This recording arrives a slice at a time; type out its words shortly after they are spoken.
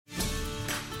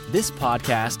This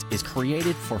podcast is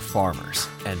created for farmers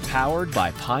and powered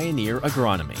by Pioneer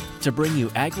Agronomy to bring you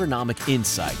agronomic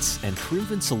insights and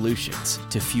proven solutions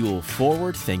to fuel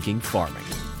forward-thinking farming.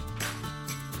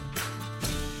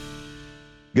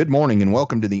 Good morning and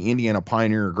welcome to the Indiana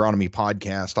Pioneer Agronomy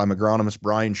Podcast. I'm agronomist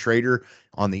Brian Schrader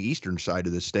on the eastern side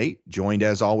of the state, joined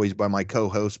as always by my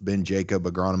co-host Ben Jacob,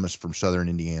 agronomist from southern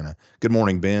Indiana. Good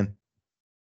morning, Ben.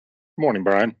 Morning,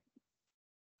 Brian.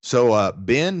 So,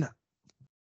 Ben,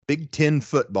 Big Ten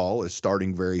football is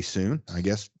starting very soon, I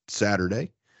guess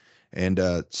Saturday. And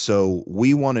so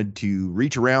we wanted to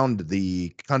reach around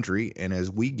the country, and as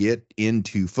we get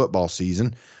into football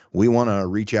season, we want to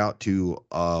reach out to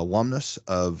alumnus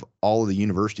of all of the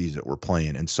universities that we're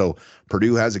playing. And so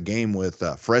Purdue has a game with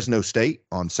Fresno State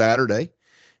on Saturday.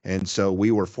 And so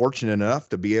we were fortunate enough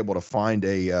to be able to find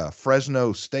a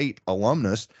Fresno State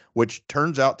alumnus, which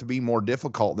turns out to be more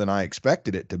difficult than I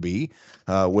expected it to be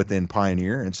within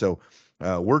Pioneer. And so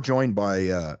we're joined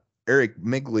by Eric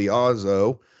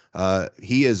Migliazzo.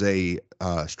 He is a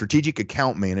strategic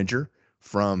account manager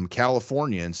from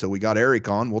California. And so we got Eric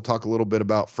on. We'll talk a little bit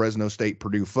about Fresno State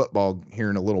Purdue football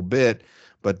here in a little bit.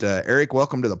 But Eric,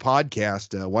 welcome to the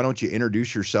podcast. Why don't you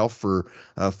introduce yourself for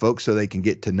folks so they can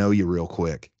get to know you real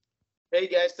quick? Hey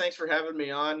guys, thanks for having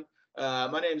me on.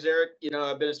 My name's Eric.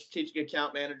 I've been a strategic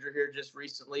account manager here just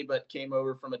recently, but came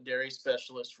over from a dairy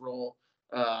specialist role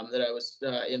that I was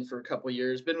in for a couple of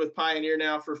years. Been with Pioneer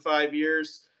now for 5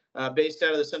 years. Based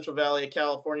out of the Central Valley of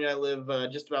California. I live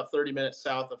just about 30 minutes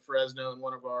south of Fresno in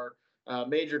one of our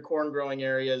major corn growing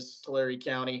areas, Tulare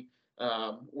County,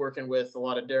 working with a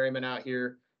lot of dairymen out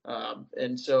here.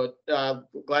 And so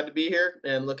glad to be here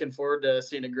and looking forward to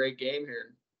seeing a great game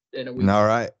here in a week. All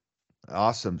right.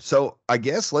 Awesome. So I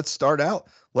guess let's start out.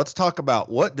 Let's talk about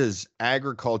what does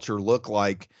agriculture look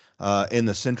like in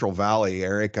the Central Valley,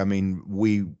 Eric? I mean,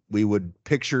 we would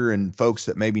picture, and folks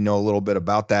that maybe know a little bit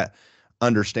about that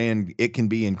understand it can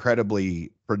be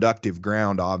incredibly productive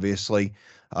ground, obviously.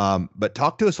 But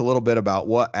talk to us a little bit about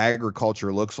what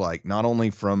agriculture looks like, not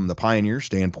only from the Pioneer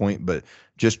standpoint, but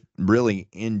just really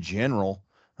in general.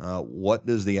 What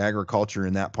does the agriculture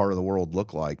in that part of the world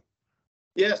look like?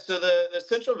 Yeah, so the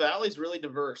Central Valley is really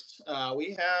diverse.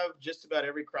 We have just about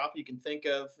every crop you can think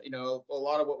of. A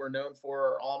lot of what we're known for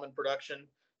are almond production.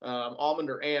 Almond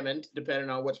or almond, depending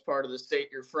on which part of the state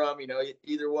you're from.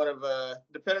 Either one of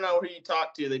depending on who you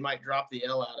talk to, they might drop the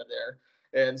L out of there.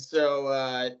 And so,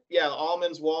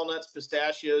 almonds, walnuts,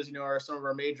 pistachios, are some of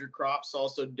our major crops.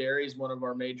 Also, dairy is one of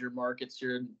our major markets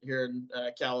here in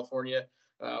California.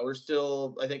 We're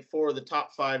still, I think, 4 of the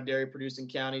top 5 dairy producing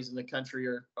counties in the country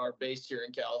are based here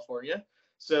in California.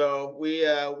 So we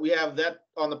have that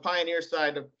on the Pioneer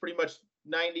side of pretty much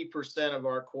 90% of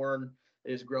our corn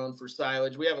is grown for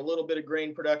silage. We have a little bit of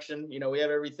grain production. We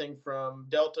have everything from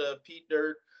Delta peat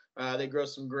dirt. They grow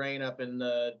some grain up in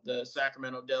the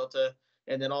Sacramento Delta,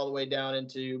 and then all the way down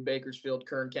into Bakersfield,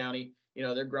 Kern County.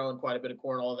 They're growing quite a bit of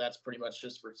corn. All of that's pretty much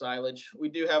just for silage. We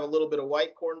do have a little bit of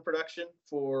white corn production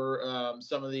for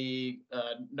some of the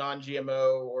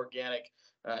non-GMO organic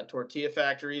tortilla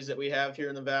factories that we have here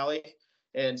in the valley.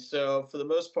 And so for the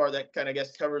most part, that kind of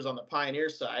covers on the Pioneer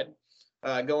side.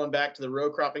 Going back to the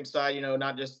row cropping side,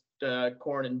 not just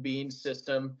corn and beans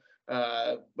system,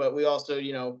 but we also,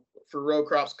 for row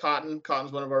crops,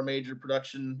 cotton's one of our major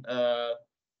production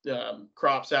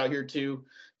crops out here too.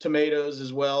 Tomatoes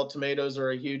as well. Tomatoes are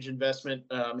a huge investment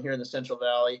here in the Central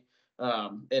Valley.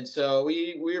 And so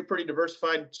we are pretty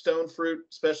diversified. Stone fruit,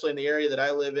 especially in the area that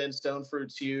I live in, stone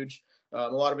fruit's huge. A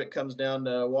lot of it comes down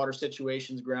to water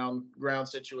situations, ground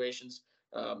situations.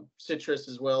 Citrus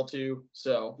as well too.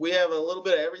 So we have a little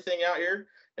bit of everything out here,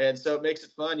 and so it makes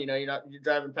it fun. You're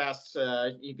driving past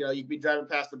you could be driving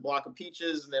past a block of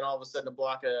peaches, and then all of a sudden a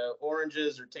block of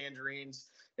oranges or tangerines,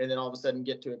 and then all of a sudden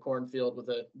get to a cornfield with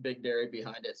a big dairy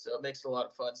behind it. So it makes it a lot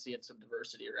of fun seeing some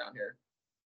diversity around here.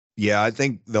 Yeah, I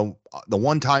think the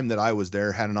one time that I was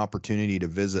there, had an opportunity to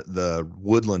visit the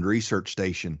Woodland Research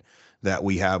Station that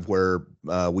we have, where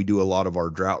we do a lot of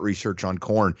our drought research on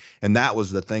corn. And that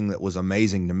was the thing that was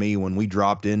amazing to me when we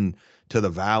dropped in to the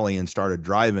valley and started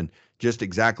driving, just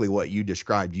exactly what you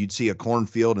described. You'd see a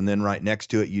cornfield, and then right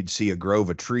next to it, you'd see a grove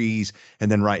of trees.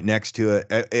 And then right next to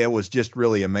it, it was just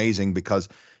really amazing because,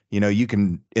 you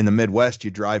can, in the Midwest,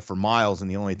 you drive for miles and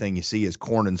the only thing you see is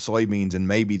corn and soybeans and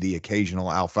maybe the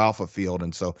occasional alfalfa field.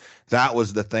 And so that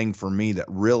was the thing for me that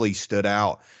really stood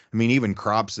out. I mean, even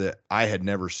crops that I had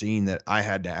never seen, that I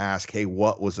had to ask, hey,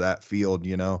 what was that field,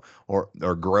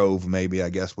 or grove, maybe, I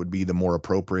guess would be the more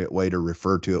appropriate way to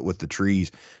refer to it with the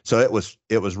trees. So it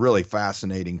was really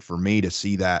fascinating for me to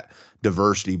see that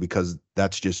diversity, because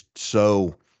that's just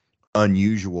so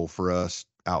unusual for us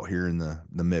out here in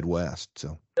the Midwest.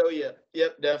 So. Oh yeah,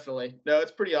 yep, definitely. No,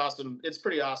 it's pretty awesome. It's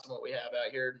pretty awesome what we have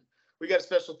out here. We got a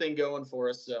special thing going for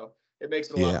us, so it makes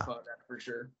it a lot Yeah. of fun, for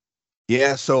sure.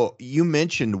 Yeah, so you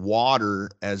mentioned water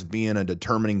as being a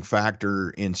determining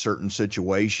factor in certain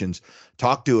situations.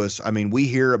 Talk to us. I mean, we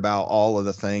hear about all of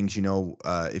the things,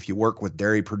 if you work with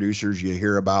dairy producers, you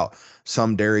hear about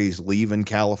some dairies leaving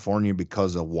California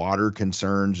because of water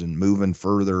concerns and moving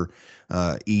further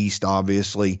east,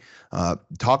 obviously.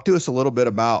 Talk to us a little bit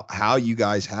about how you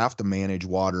guys have to manage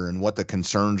water and what the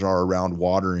concerns are around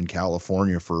water in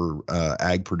California for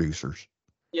ag producers.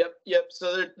 Yep.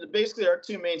 So there basically are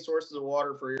two main sources of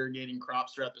water for irrigating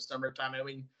crops throughout the summertime. I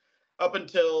mean, up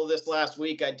until this last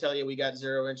week, I'd tell you we got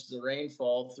 0 inches of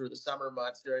rainfall through the summer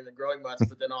months during the growing months.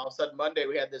 But then all of a sudden Monday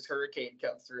we had this hurricane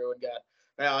come through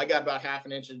and I got about half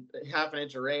an inch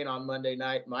of rain on Monday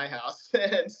night in my house,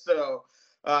 and so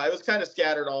it was kind of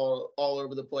scattered all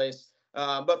over the place.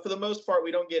 But for the most part,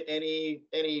 we don't get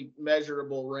any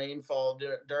measurable rainfall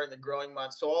during the growing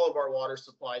months. So all of our water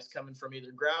supply is coming from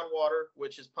either groundwater,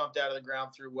 which is pumped out of the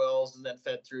ground through wells and then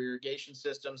fed through irrigation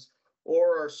systems,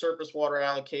 or our surface water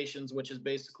allocations, which is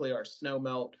basically our snow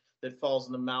melt that falls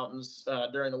in the mountains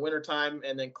during the wintertime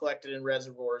and then collected in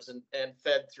reservoirs and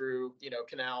fed through,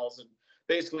 canals and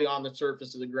basically on the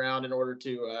surface of the ground in order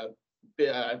to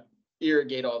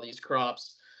irrigate all these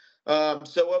crops.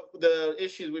 So what the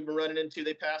issues we've been running into,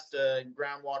 they passed a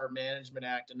Groundwater Management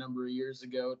Act a number of years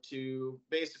ago to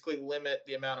basically limit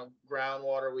the amount of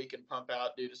groundwater we can pump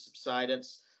out due to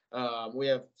subsidence. We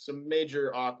have some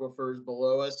major aquifers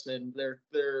below us, and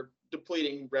they're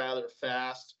depleting rather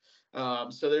fast.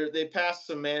 So they passed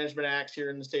some management acts here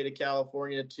in the state of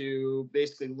California to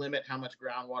basically limit how much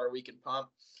groundwater we can pump.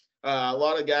 A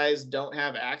lot of guys don't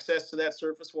have access to that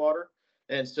surface water.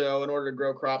 And so in order to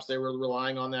grow crops, they were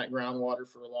relying on that groundwater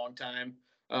for a long time.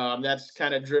 That's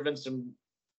kind of driven some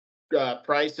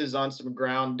prices on some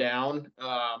ground down,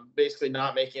 basically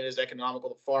not making it as economical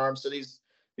to farm. So these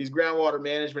groundwater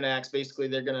management acts, basically,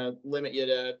 they're going to limit you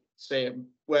to say,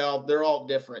 well, they're all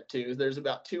different too. There's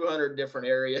about 200 different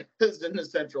areas in the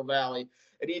Central Valley,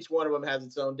 and each one of them has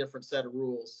its own different set of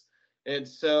rules. And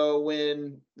so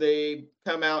when they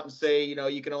come out and say,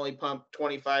 you can only pump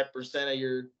 25% of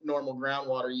your normal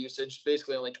groundwater usage,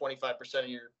 basically only 25% of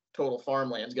your total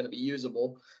farmland is going to be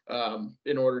usable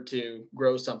in order to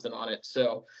grow something on it.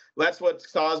 So that's what's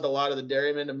caused a lot of the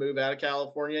dairymen to move out of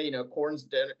California. Corn's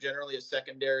generally a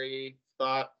secondary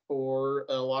thought for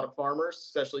a lot of farmers,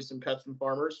 especially some custom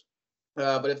farmers.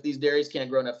 But if these dairies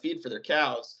can't grow enough feed for their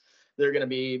cows, they're going to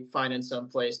be finding some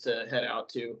place to head out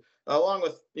to. Along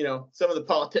with, some of the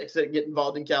politics that get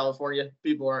involved in California,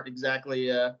 people aren't exactly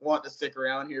wanting to stick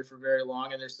around here for very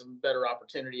long, and there's some better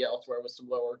opportunity elsewhere with some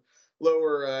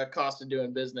lower cost of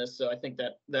doing business. So I think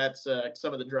that's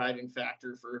some of the driving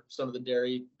factor for some of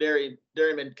the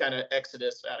dairymen kind of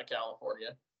exodus out of California.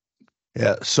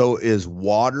 Yeah. So is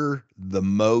water the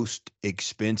most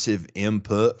expensive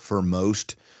input for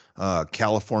most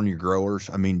California growers?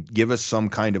 I mean, give us some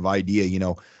kind of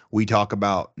idea. We talk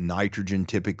about nitrogen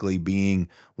typically being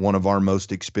one of our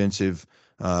most expensive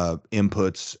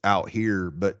inputs out here,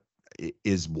 but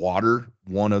is water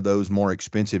one of those more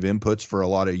expensive inputs for a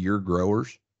lot of your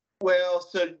growers? Well,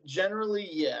 so generally,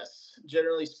 yes.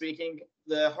 Generally speaking,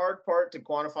 the hard part to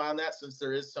quantify on that, since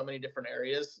there is so many different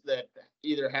areas that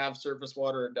either have surface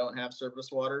water or don't have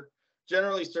surface water.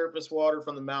 Generally, surface water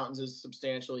from the mountains is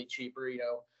substantially cheaper,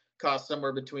 costs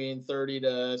somewhere between $30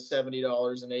 to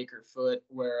 $70 an acre foot,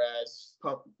 whereas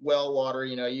well water,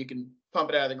 you can pump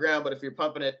it out of the ground, but if you're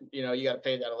pumping it, you got to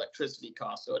pay that electricity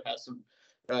cost. So it has some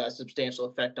substantial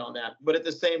effect on that. But at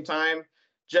the same time,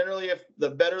 generally, if the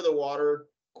better the water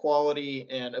quality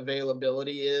and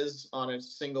availability is on a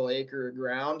single acre of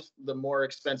ground, the more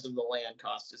expensive the land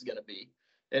cost is going to be.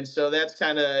 And so that's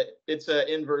it's an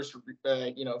inverse,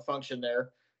 function there.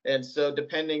 And so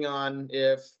depending on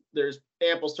if there's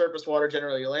ample surface water,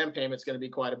 generally your land payment's going to be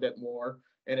quite a bit more.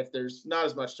 And if there's not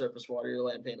as much surface water, your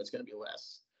land payment's going to be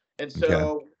less. And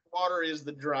so water is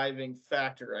the driving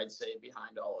factor, I'd say,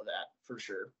 behind all of that for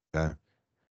sure. Okay.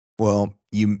 Well,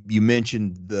 you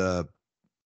mentioned the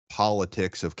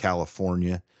politics of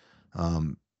California.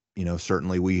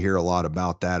 Certainly we hear a lot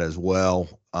about that as well.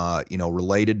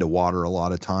 Related to water a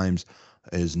lot of times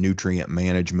is nutrient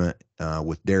management.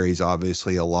 With dairies,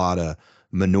 obviously a lot of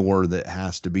manure that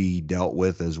has to be dealt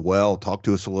with as well. Talk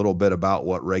to us a little bit about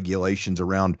what regulations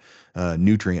around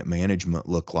nutrient management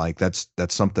look like. That's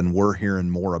something we're hearing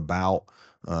more about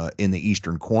in the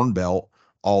Eastern Corn Belt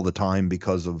all the time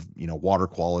because of water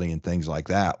quality and things like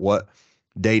that. What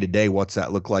day to day, what's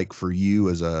that look like for you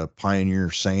as a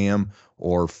Pioneer Sam,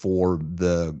 or for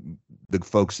the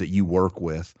folks that you work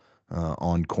with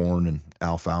on corn and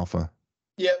alfalfa?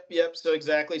 Yep. So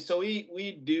exactly. So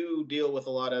we do deal with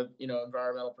a lot of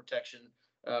environmental protection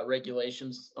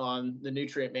regulations on the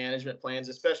nutrient management plans,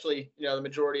 especially the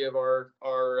majority of our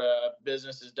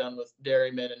business is done with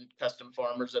dairymen and custom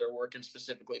farmers that are working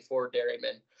specifically for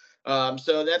dairymen.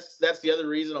 So that's the other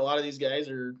reason a lot of these guys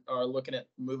are looking at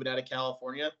moving out of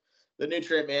California. The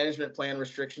nutrient management plan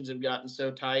restrictions have gotten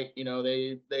so tight.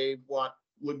 They want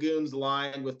lagoons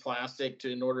lined with plastic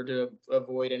in order to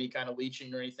avoid any kind of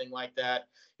leaching or anything like that.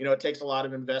 It takes a lot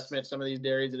of investment. Some of these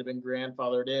dairies that have been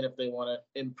grandfathered in, if they want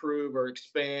to improve or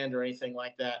expand or anything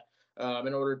like that,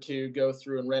 in order to go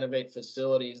through and renovate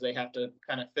facilities, they have to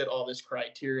kind of fit all this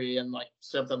criteria, and like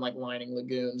something like lining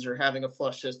lagoons or having a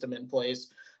flush system in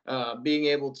place, being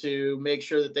able to make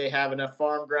sure that they have enough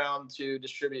farm ground to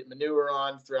distribute manure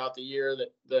on throughout the year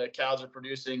that the cows are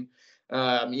producing.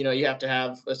 You have to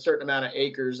have a certain amount of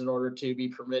acres in order to be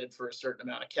permitted for a certain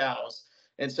amount of cows.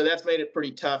 And so that's made it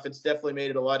pretty tough. It's definitely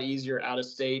made it a lot easier out of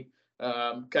state.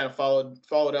 Kind of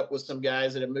followed up with some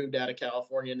guys that have moved out of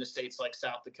California into states like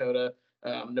South Dakota,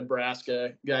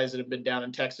 Nebraska, guys that have been down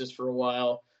in Texas for a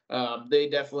while. They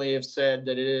definitely have said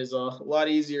that it is a lot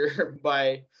easier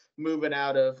by moving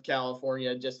out of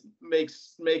California. Just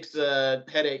makes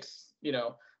headaches,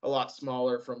 a lot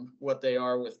smaller from what they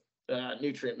are with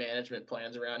nutrient management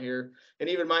plans around here. And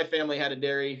even my family had a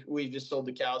dairy. We just sold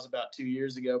the cows about 2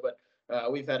 years ago, but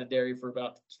we've had a dairy for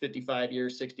about 55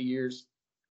 years, 60 years.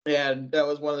 And that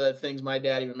was one of the things my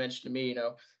dad even mentioned to me.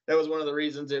 That was one of the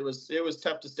reasons it was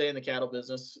tough to stay in the cattle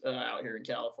business out here in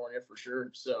California for sure.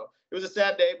 So it was a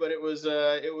sad day, but it was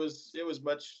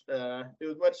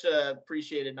much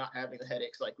appreciated not having the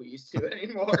headaches like we used to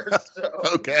anymore. So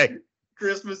Okay.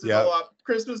 Christmas is Yeah. a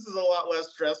lot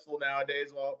less stressful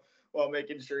nowadays while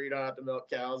making sure you don't have to milk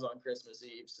cows on Christmas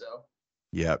Eve. So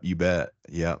Yeah, you bet.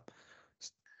 Yeah.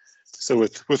 So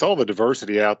with all the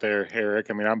diversity out there, Eric,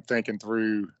 I mean, I'm thinking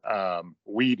through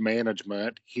weed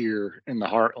management here in the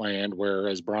heartland, where,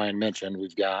 as Brian mentioned,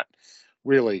 we've got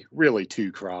really, really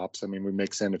two crops. I mean, we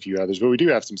mix in a few others, but we do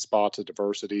have some spots of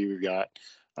diversity. We've got,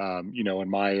 in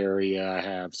my area, I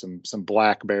have some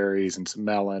blackberries and some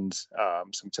melons,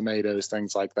 some tomatoes,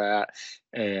 things like that.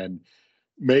 And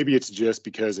maybe it's just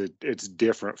because it's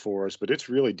different for us, but it's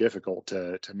really difficult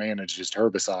to manage just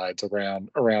herbicides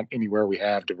around anywhere we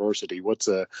have diversity. What's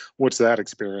that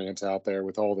experience out there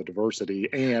with all the diversity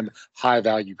and high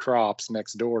value crops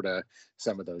next door to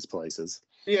some of those places?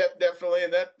 yeah, definitely,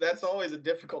 and that's always a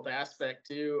difficult aspect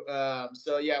too.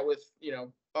 So yeah, with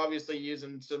obviously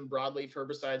using some broadleaf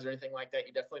herbicides or anything like that,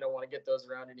 you definitely don't want to get those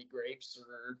around any grapes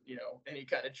or any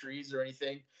kind of trees or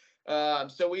anything.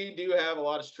 So we do have a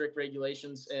lot of strict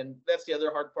regulations, and that's the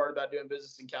other hard part about doing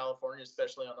business in California,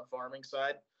 especially on the farming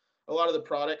side. A lot of the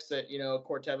products that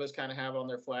Corteva's kind of have on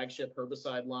their flagship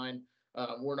herbicide line,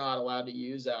 we're not allowed to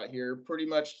use out here. Pretty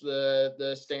much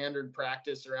the standard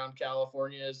practice around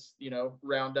California is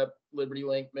Roundup, Liberty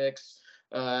Link mix,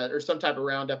 or some type of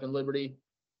Roundup and Liberty.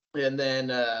 And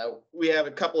then we have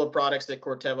a couple of products that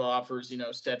Corteva offers,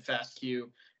 Steadfast Q,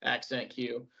 Accent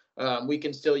Q. We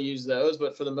can still use those,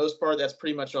 but for the most part, that's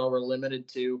pretty much all we're limited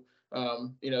to.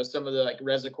 Some of the like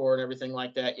Resicor and everything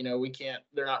like that, we can't,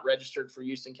 they're not registered for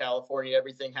use in California.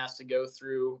 Everything has to go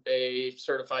through a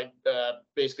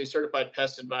basically certified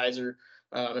pest advisor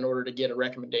in order to get a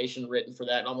recommendation written for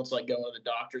that, almost like going to the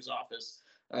doctor's office.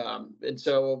 And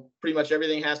so pretty much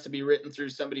everything has to be written through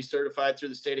somebody certified through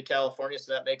the state of California.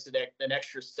 So that makes it an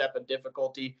extra step of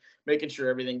difficulty, making sure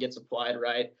everything gets applied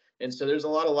right. And so there's a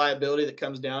lot of liability that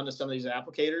comes down to some of these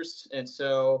applicators. And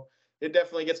so it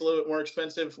definitely gets a little bit more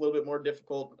expensive, a little bit more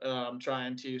difficult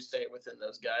trying to stay within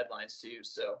those guidelines too.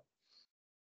 So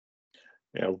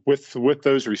Yeah, with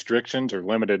those restrictions or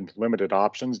limited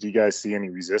options, do you guys see any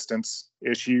resistance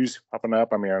issues popping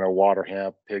up? I mean, I know water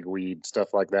hemp, pigweed,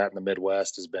 stuff like that in the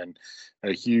Midwest has been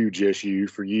a huge issue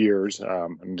for years.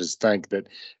 And just think that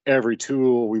every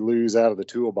tool we lose out of the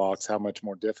toolbox, how much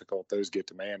more difficult those get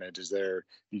to manage.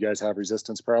 You guys have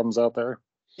resistance problems out there?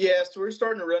 yeah, so we're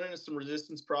starting to run into some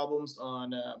resistance problems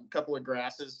on a couple of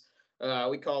grasses.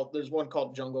 There's one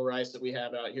called jungle rice that we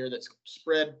have out here that's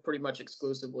spread pretty much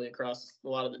exclusively across a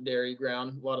lot of the dairy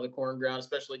ground, a lot of the corn ground,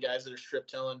 especially guys that are strip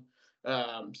tilling.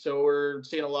 So we're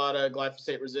seeing a lot of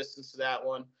glyphosate resistance to that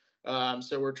one.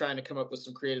 So we're trying to come up with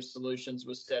some creative solutions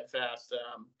with Steadfast,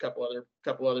 couple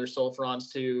other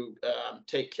sulfurons to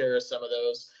take care of some of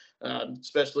those.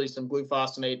 Especially some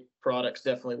glufosinate products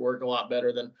definitely work a lot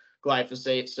better than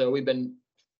glyphosate. So we've been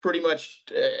pretty much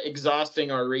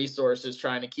exhausting our resources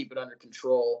trying to keep it under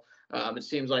control. It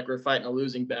seems like we're fighting a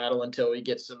losing battle until we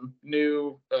get some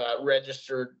new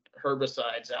registered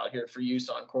herbicides out here for use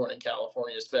on corn in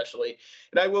California, especially.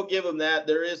 And I will give them that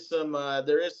there is some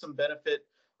benefit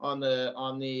on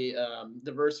the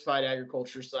diversified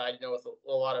agriculture side. You know, with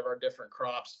a lot of our different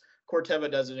crops,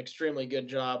 Corteva does an extremely good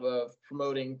job of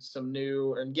promoting some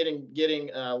new and getting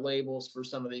labels for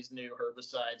some of these new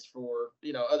herbicides for,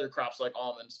 you know, other crops like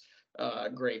almonds,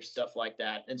 grapes, stuff like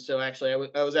that. And so actually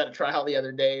I was at a trial the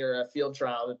other day, or a field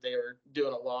trial that they were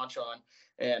doing a launch on,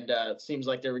 and it seems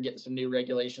like they were getting some new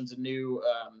regulations and new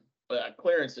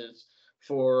clearances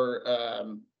for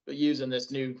using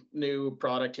this new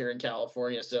product here in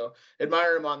California. So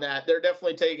admire them on that. They're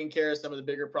definitely taking care of some of the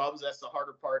bigger problems. That's the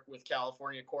harder part with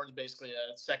California. Corn's basically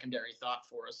a secondary thought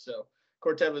for us. So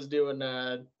Corteva's doing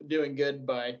good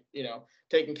by, you know,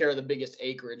 taking care of the biggest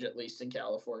acreage, at least in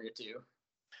California too.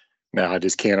 Now, I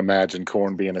just can't imagine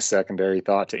corn being a secondary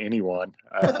thought to anyone.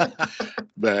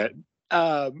 But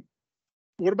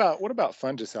what about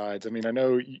fungicides? I mean, I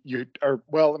know you are.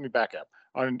 Well, let me back up.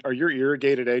 Are your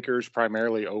irrigated acres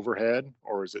primarily overhead,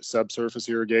 or is it subsurface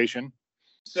irrigation?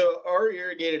 So our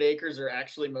irrigated acres are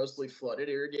actually mostly flooded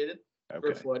irrigated. Okay.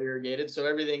 Or flood irrigated. So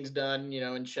everything's done, you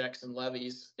know, in checks and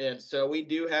levees. And so we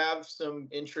do have some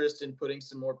interest in putting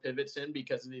some more pivots in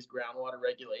because of these groundwater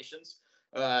regulations.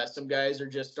 Some guys are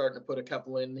just starting to put a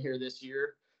couple in here this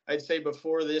year. I'd say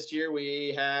before this year,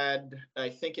 we had, I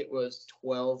think it was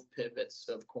 12 pivots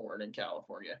of corn in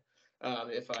California.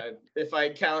 If I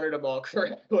counted them all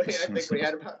correctly, I think we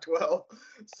had about 12.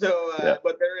 So,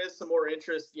 but there is some more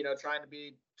interest, you know, trying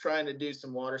to do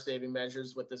some water saving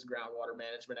measures with this Groundwater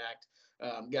Management Act.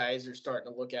 Guys are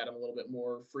starting to look at them a little bit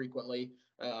more frequently.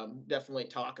 Definitely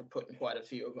talk of putting quite a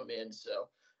few of them in. So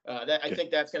I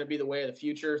think that's going to be the way of the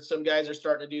future. Some guys are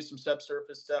starting to do some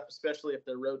subsurface stuff, especially if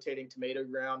they're rotating tomato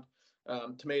ground.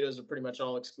 Tomatoes are pretty much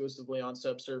all exclusively on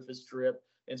subsurface drip.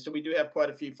 And so we do have quite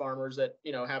a few farmers that,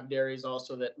 you know, have dairies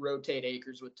also that rotate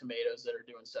acres with tomatoes that are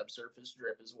doing subsurface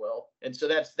drip as well. And so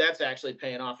that's actually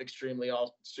paying off extremely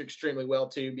well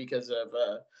too, because of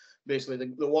basically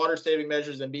the water saving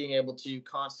measures and being able to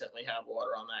constantly have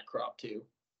water on that crop too.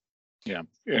 Yeah,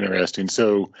 interesting.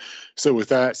 So with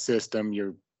that system,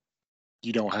 you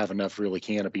don't have enough really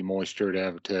canopy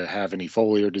moisture to have any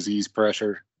foliar disease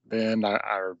pressure then,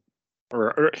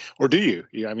 or do you?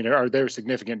 Yeah, I mean, are there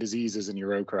significant diseases in your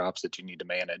row crops that you need to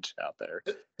manage out there?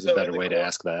 Is a better way to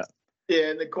ask that.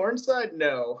 Yeah, in the corn side,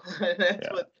 no.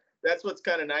 That's what's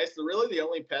kind of nice. Really, the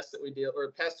only pest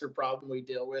or problem we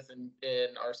deal with in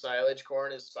our silage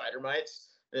corn is spider mites,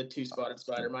 the two-spotted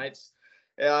spider mites.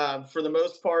 For the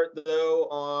most part, though,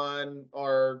 on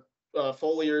our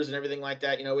foliars and everything like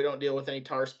that, you know, we don't deal with any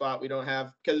tar spot. We don't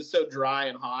have, because it's so dry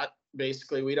and hot,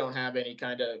 basically, we don't have any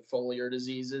kind of foliar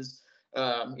diseases.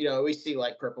 You know, we see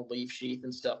like purple leaf sheath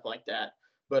and stuff like that.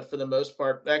 But for the most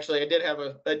part, actually, I did have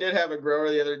a grower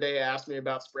the other day ask me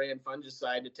about spraying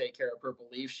fungicide to take care of purple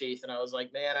leaf sheath, and I was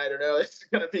like, man, I don't know. It's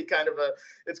going to be kind of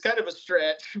a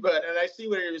stretch, and I see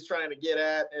what he was trying to get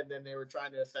at, and then they were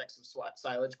trying to affect some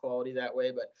silage quality that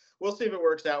way. But we'll see if it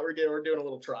works out. We're doing a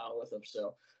little trial with them,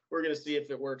 so we're going to see if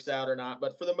it works out or not.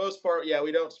 But for the most part, yeah,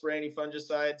 we don't spray any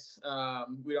fungicides.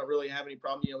 We don't really have any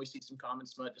problem. You know, we see some common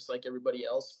smut just like everybody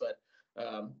else, but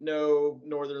no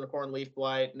northern corn leaf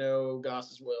blight, no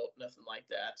Goss's wilt, nothing like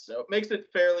that. So it makes it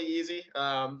fairly easy.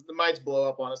 The mites blow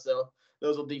up on us though.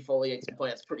 Those will defoliate some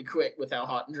plants pretty quick with how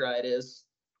hot and dry it is.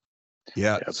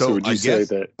 Yeah. So would you say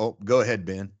that? Oh, go ahead,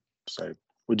 Ben. Sorry.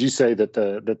 Would you say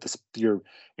that your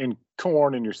in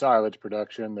corn and your silage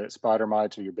production, that spider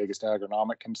mites are your biggest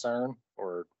agronomic concern,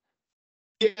 or?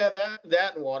 Yeah,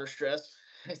 that and water stress.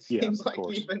 It seems like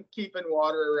keeping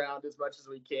water around as much as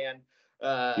we can.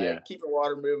 Keeping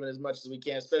water moving as much as we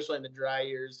can, especially in the dry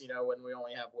years, you know, when we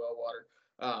only have well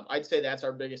water. I'd say that's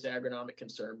our biggest agronomic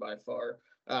concern by far.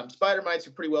 Spider mites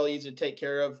are pretty well easy to take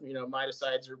care of. You know,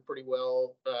 miticides are pretty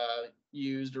well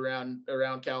used around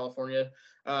California.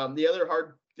 The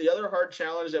other hard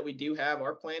challenge that we do have,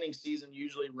 our planting season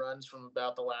usually runs from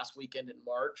about the last week in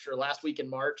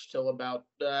March till about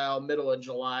middle of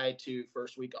July to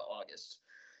first week of August.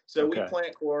 So we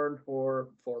plant corn for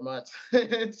 4 months.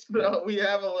 So we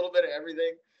have a little bit of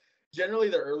everything. Generally,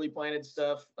 the early planted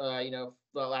stuff, you know,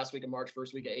 the last week of March,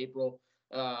 first week of April,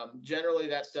 generally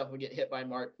that stuff will get hit by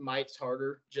mites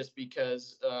harder just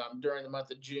because during the month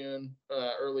of June,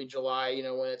 early July, you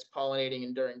know, when it's pollinating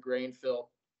and during grain fill,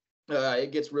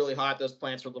 it gets really hot. Those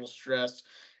plants are a little stressed.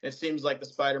 It seems like the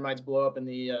spider mites blow up in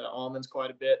the almonds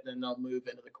quite a bit, and then they'll move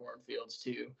into the cornfields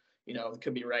too. You know, it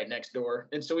could be right next door.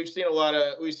 And so we've seen a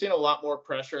lot more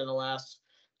pressure in the last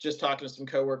just talking to some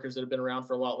coworkers that have been around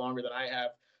for a lot longer than I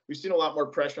have, we've seen a lot more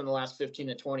pressure in the last 15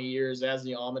 to 20 years as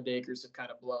the almond acres have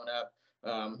kind of blown up.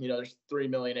 There's 3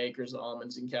 million acres of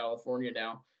almonds in California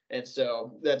now. And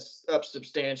so that's up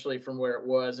substantially from where it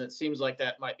was. And it seems like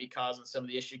that might be causing some of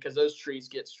the issue because those trees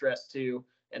get stressed too,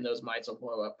 and those mites will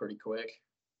blow up pretty quick.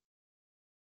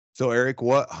 So, Eric,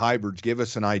 what hybrids? Give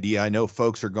us an idea. I know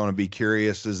folks are going to be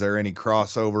curious. Is there any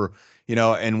crossover,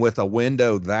 and with a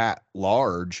window that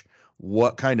large,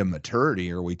 what kind of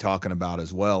maturity are we talking about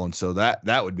as well? And so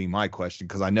that would be my question,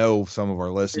 because I know some of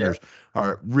our listeners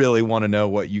are really want to know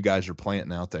what you guys are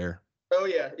planting out there. Oh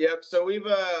yeah, yep. So we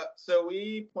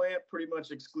plant pretty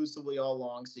much exclusively all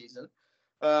long season.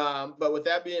 But with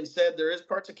that being said, there is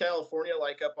parts of California,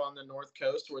 like up on the North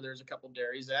Coast, where there's a couple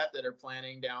dairies that are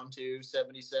planting down to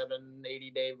 77,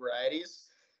 80-day varieties.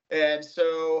 And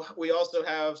so we also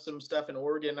have some stuff in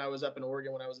Oregon. I was up in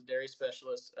Oregon when I was a dairy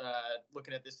specialist,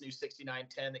 looking at this new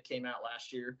 6910 that came out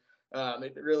last year.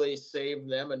 It really saved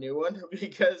them a new one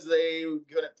because they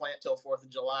couldn't plant till 4th of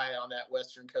July on that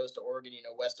western coast of Oregon,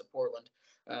 west of Portland,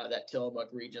 that Tillamook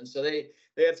region. So they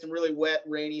had some really wet,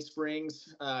 rainy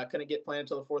springs, couldn't get planted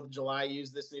till the 4th of July,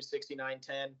 used this new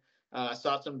 6910,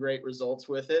 saw some great results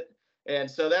with it. And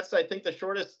so that's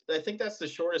the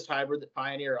shortest hybrid that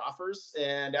Pioneer offers.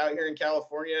 And out here in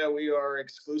California, we are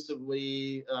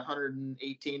exclusively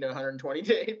 118 to 120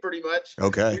 day, pretty much.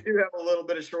 Okay. We do have a little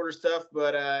bit of shorter stuff,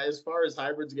 but as far as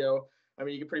hybrids go, I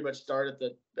mean, you can pretty much start at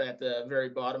the very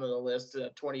bottom of the list.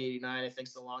 2089, I think,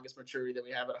 is the longest maturity that we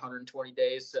have at 120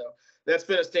 days. So that's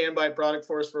been a standby product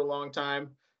for us for a long time.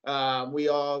 Some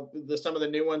of the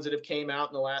new ones that have came out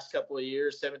in the last couple of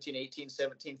years, 1718,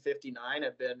 1759,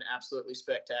 have been absolutely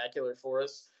spectacular for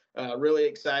us. Really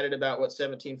excited about what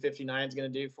 1759 is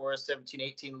going to do for us.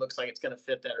 1718 looks like it's going to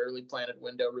fit that early planted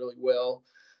window really well.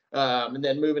 And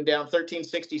then moving down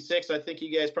 1366, I think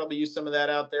you guys probably use some of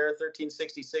that out there.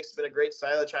 1366 has been a great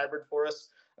silage hybrid for us.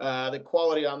 The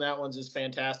quality on that one's as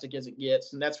fantastic as it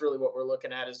gets. And that's really what we're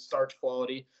looking at, is starch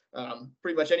quality.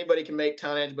 Pretty much anybody can make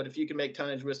tonnage, but if you can make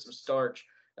tonnage with some starch,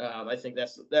 I think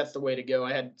that's the way to go.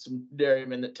 I had some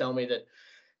dairymen that tell me that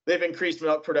they've increased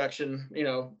milk production,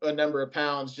 a number of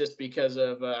pounds just because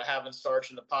of having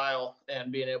starch in the pile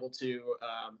and being able to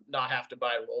not have to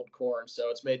buy rolled corn. So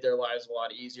it's made their lives a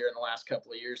lot easier in the last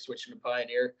couple of years switching to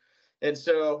Pioneer. And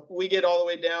so we get all the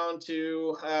way down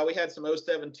to, we had some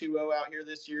 0720 out here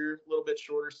this year, a little bit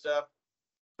shorter stuff.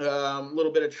 A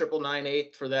little bit of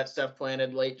 9998 for that stuff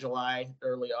planted late July,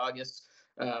 early August.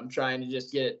 Trying to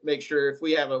just make sure if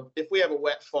we have a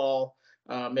wet fall,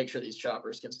 make sure these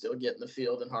choppers can still get in the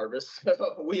field and harvest.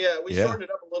 We shortened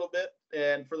it up a little bit,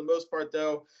 and for the most part,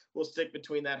 though, we'll stick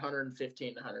between that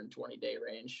 115 to 120 day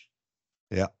range.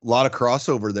 Yeah, a lot of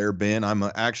crossover there, Ben. I'm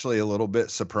actually a little bit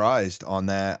surprised on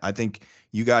that. I think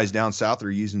you guys down south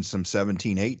are using some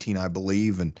 1718, I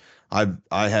believe, and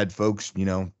I had folks,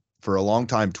 for a long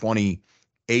time,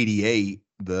 2088,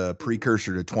 the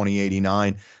precursor to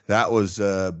 2089, that was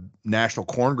a national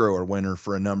corn grower winner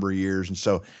for a number of years. And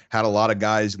so had a lot of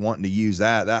guys wanting to use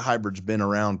that. That hybrid's been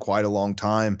around quite a long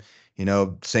time,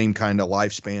 same kind of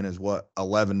lifespan as what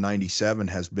 1197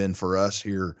 has been for us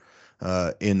here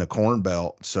in the Corn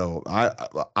Belt. So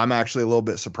I'm actually a little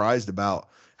bit surprised about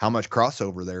how much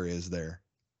crossover there is there.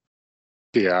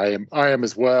 Yeah, I am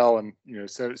as well. And,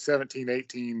 so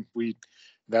 1718,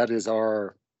 that is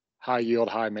our high yield,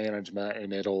 high management,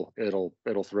 and it'll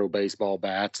throw baseball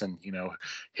bats and,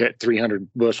 hit 300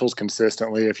 bushels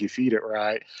consistently if you feed it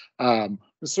right.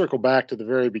 Let's circle back to the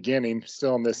very beginning,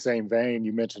 still in this same vein.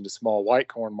 You mentioned a small white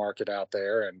corn market out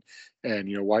there,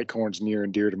 and white corn's near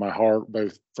and dear to my heart,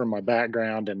 both from my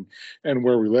background and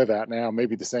where we live at now.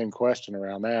 Maybe the same question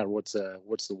around that. What's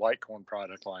the white corn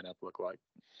product lineup look like?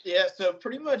 Yeah, so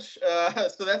pretty much,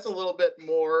 so that's a little bit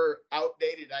more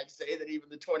outdated, I'd say, than even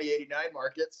the 2089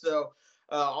 market. So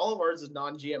all of ours is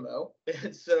non-GMO.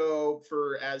 And so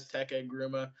for Azteca and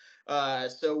Gruma,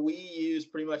 so we use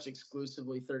pretty much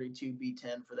exclusively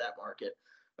 32B10 for that market.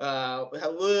 We have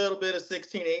a little bit of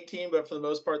 1618, but for the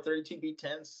most part,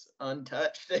 32B10's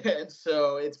untouched. And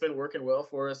so it's been working well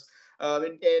for us.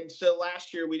 And so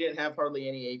last year we didn't have hardly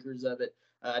any acres of it,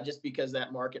 just because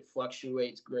that market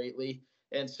fluctuates greatly.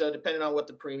 And so depending on what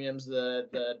the premiums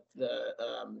the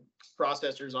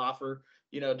processors offer,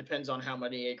 depends on how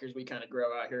many acres we kind of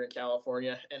grow out here in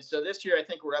California. And so this year, I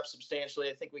think we're up substantially.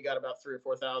 I think we got about 3,000 or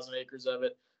 4,000 acres of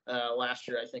it. Last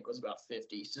year, I think was about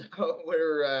 50. So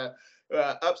we're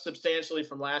up substantially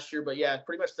from last year, but yeah,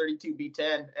 pretty much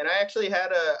 32B10. And I actually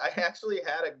had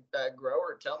a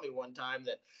grower tell me one time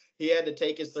that he had to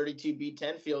take his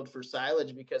 32B10 field for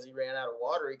silage because he ran out of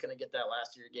water. He couldn't get that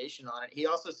last irrigation on it. He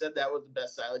also said that was the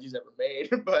best silage he's ever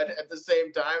made. But at the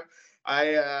same time,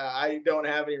 I don't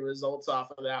have any results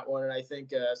off of that one. And I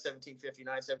think 1759,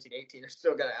 1718 are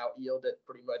still going to out yield it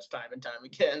pretty much time and time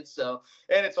again. So,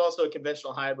 and it's also a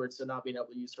conventional hybrid. So not being able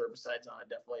to use herbicides on it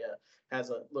definitely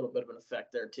has a little bit of an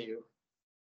effect there too.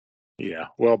 Yeah.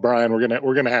 Well, Brian,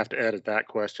 we're gonna have to edit that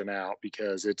question out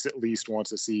because it's at least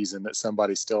once a season that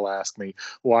somebody still asks me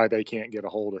why they can't get a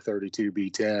hold of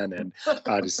 32B10, and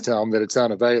I just tell them that it's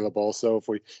unavailable. So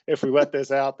if we let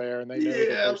this out there and they know that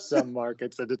there's some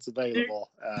markets that it's available,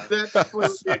 that definitely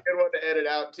would be a good one to edit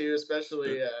out too.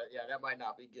 Especially, that might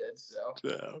not be good.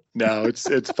 So no,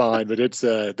 it's fine, but it's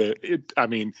I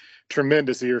mean,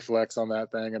 tremendous ear flex on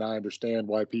that thing, and I understand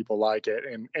why people like it.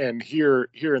 And here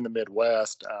in the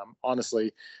Midwest,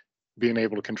 honestly, being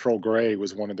able to control gray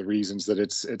was one of the reasons that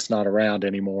it's not around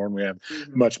anymore, and we have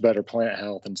much better plant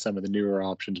health than some of the newer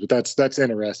options. But that's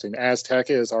interesting.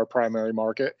 Azteca is our primary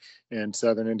market in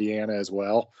southern Indiana as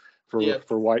well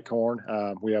for white corn.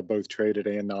 We have both traded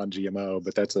and non-GMO,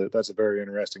 but that's a very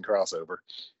interesting crossover.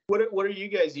 What are you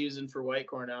guys using for white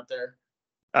corn out there?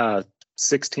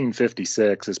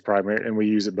 1656 is primary, and we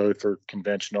use it both for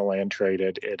conventional and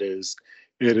traded. It is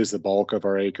the bulk of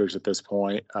our acres at this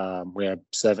point. We have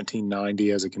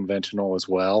 1790 as a conventional as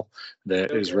well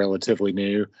that is relatively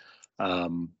new,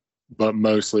 but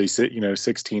mostly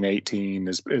 1618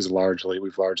 is largely,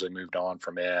 we've largely moved on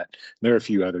from it. There are a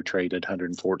few other traded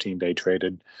 114-day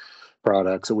traded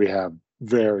products that we have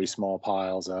very small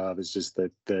piles of. It's just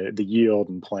that the yield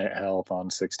and plant health on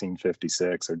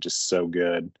 1656 are just so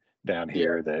good down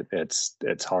here that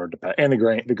it's hard to pass. And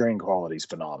the grain quality is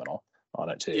phenomenal on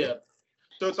it too. Yeah.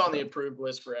 So it's on the approved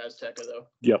list for Azteca though.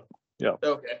 Yep.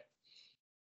 Okay.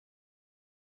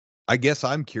 I guess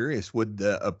I'm curious, would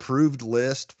the approved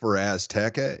list for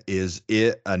Azteca, is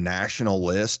it a national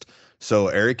list? So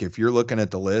Eric, if you're looking at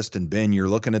the list and Ben, you're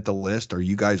looking at the list, are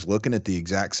you guys looking at the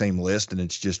exact same list and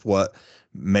it's just what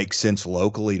makes sense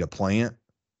locally to plant?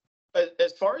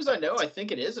 As far as I know, I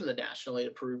think it is in the nationally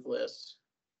approved list.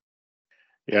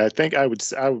 Yeah, I think I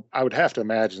would have to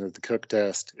imagine that the cook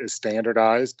test is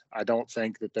standardized. I don't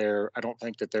think that they're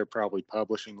probably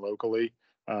publishing locally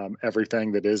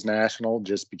everything that is national,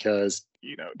 just because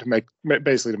to make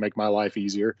my life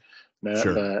easier.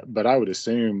 Sure. But I would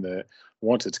assume that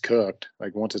once it's cooked,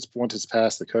 like once it's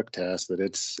passed the cook test, that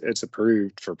it's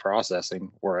approved for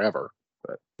processing wherever.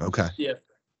 But okay. Yeah.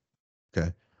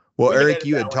 Okay. Well, Eric,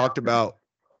 you had talked about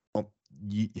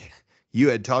you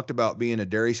had talked about being a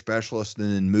dairy specialist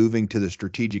and then moving to the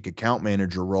strategic account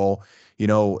manager role.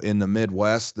 In the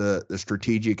Midwest, the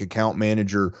strategic account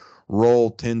manager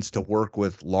role tends to work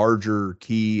with larger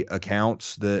key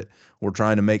accounts that we're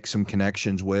trying to make some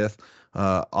connections with.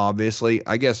 Obviously,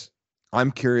 I guess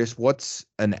I'm curious, what's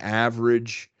an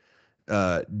average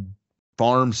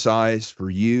farm size for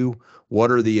you?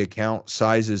 What are the account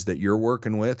sizes that you're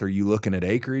working with? Are you looking at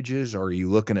acreages? Or are you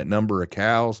looking at number of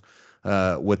cows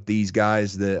with these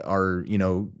guys that are,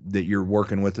 that you're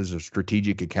working with as a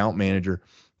strategic account manager?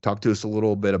 Talk to us a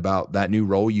little bit about that new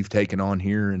role you've taken on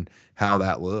here and how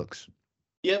that looks.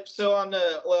 Yep. So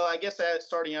I guess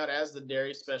starting out as the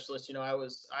dairy specialist, I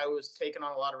was taking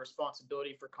on a lot of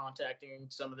responsibility for contacting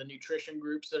some of the nutrition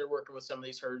groups that are working with some of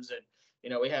these herds that,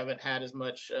 we haven't had as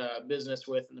much business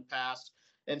with in the past.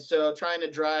 And so trying to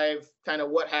drive kind of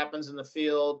what happens in the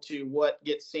field to what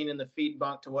gets seen in the feed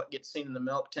bunk to what gets seen in the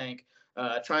milk tank,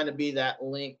 trying to be that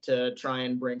link to try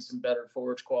and bring some better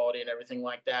forage quality and everything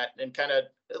like that, and kind of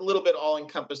a little bit all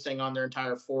encompassing on their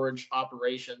entire forage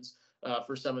operations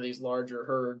for some of these larger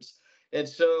herds. And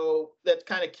so that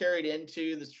kind of carried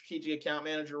into the strategic account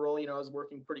manager role. I was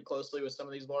working pretty closely with some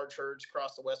of these large herds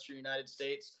across the Western United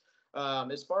States.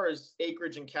 As far as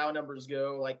acreage and cow numbers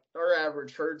go, like our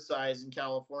average herd size in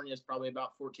California is probably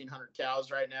about 1,400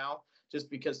 cows right now, just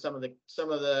because some of the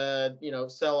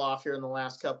sell off here in the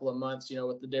last couple of months,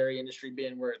 with the dairy industry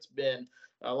being where it's been,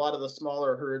 a lot of the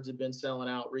smaller herds have been selling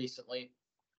out recently.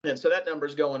 And so that number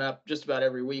is going up just about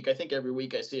every week. I think every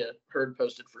week I see a herd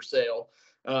posted for sale.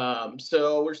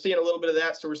 So we're seeing a little bit of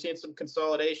that. So we're seeing some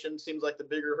consolidation. Seems like the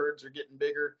bigger herds are getting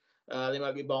bigger. They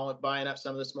might be buying up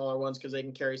some of the smaller ones because they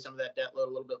can carry some of that debt load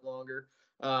a little bit longer.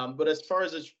 But as far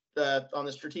as on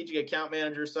the strategic account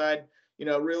manager side,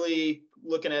 really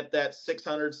looking at that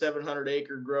 600, 700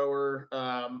 acre grower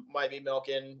might be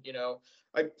milking,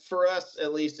 for us,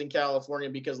 at least in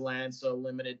California, because land's so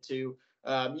limited too.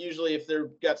 Usually if they've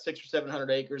got 600 or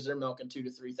 700 acres, they're milking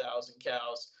 2,000 to 3,000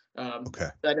 cows. Okay.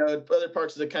 I know in other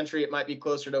parts of the country, it might be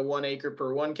closer to 1 acre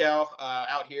per one cow.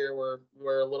 Out here,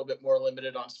 we're a little bit more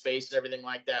limited on space and everything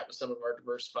like that with some of our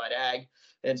diversified ag.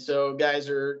 And so guys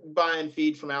are buying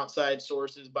feed from outside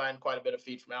sources, buying quite a bit of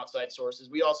feed from outside sources.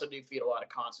 We also do feed a lot of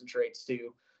concentrates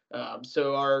too.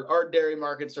 So our dairy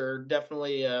markets are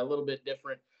definitely a little bit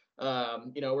different.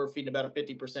 We're feeding about a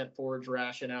 50% forage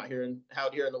ration out here in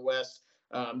the West.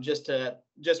 Just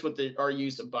with our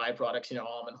use of byproducts,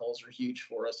 almond hulls are huge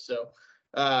for us. So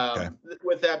Okay.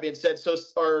 with that being said, so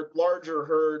our larger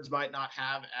herds might not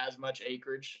have as much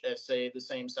acreage as say the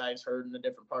same size herd in a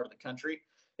different part of the country.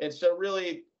 And so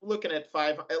really looking at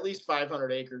at least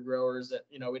 500 acre growers that,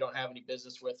 we don't have any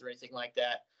business with or anything like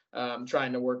that.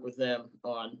 Trying to work with them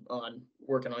on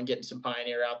working on getting some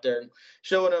Pioneer out there and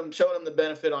showing them the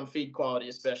benefit on feed quality,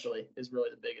 especially, is really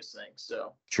the biggest thing.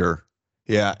 So Sure.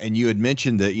 Yeah. And you had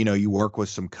mentioned that, you work with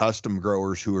some custom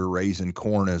growers who are raising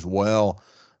corn as well.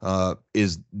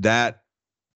 Is that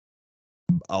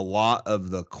a lot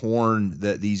of the corn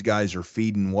that these guys are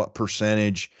feeding? What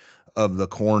percentage of the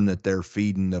corn that they're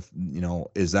feeding,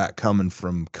 is that coming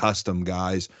from custom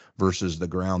guys versus the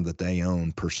ground that they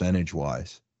own percentage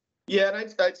wise? yeah,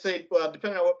 and I'd say, well,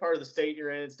 depending on what part of the state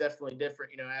you're in, it's definitely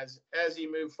different. As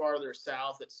you move farther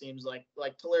south, it seems like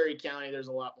Tulare County, there's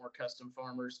a lot more custom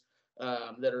farmers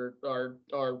that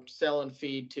are selling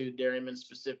feed to dairymen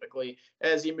specifically.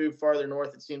 As you move farther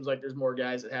north, it seems like there's more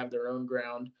guys that have their own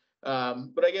ground.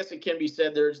 But I guess it can be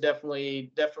said there's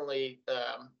definitely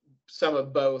some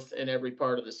of both in every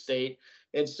part of the state.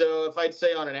 And so if I'd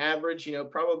say on an average,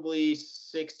 probably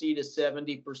 60 to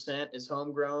 70% is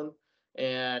homegrown,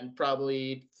 and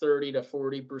probably 30 to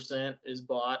 40% is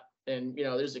bought. And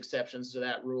there's exceptions to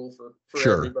that rule for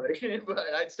Sure. everybody, but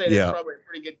I'd say Yeah. that's probably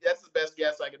pretty good. That's the best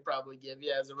guess I could probably give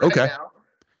you as of right Okay. now.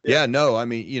 Yeah, no, I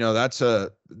mean,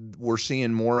 we're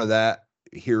seeing more of that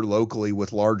here locally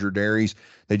with larger dairies.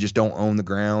 They just don't own the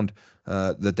ground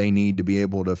that they need to be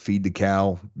able to feed the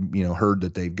cow, herd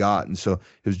that they've got. And so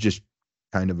it was just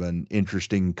kind of an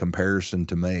interesting comparison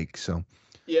to make. So,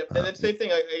 Yep. And then same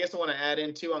thing, I guess I want to add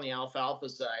in too on the alfalfa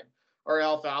side. Our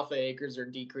alfalfa acres are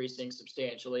decreasing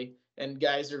substantially, and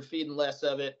guys are feeding less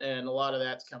of it. And a lot of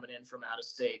that's coming in from out of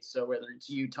state. So whether it's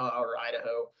Utah or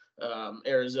Idaho,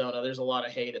 Arizona, there's a lot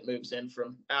of hay that moves in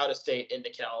from out of state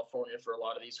into California for a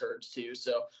lot of these herds too.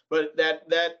 So, but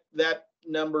that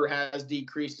number has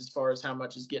decreased as far as how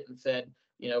much is getting fed,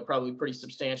 probably pretty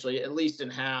substantially, at least in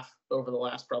half over the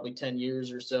last probably 10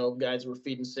 years or so. Guys were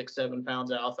feeding 6-7 pounds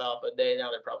of alfalfa a day.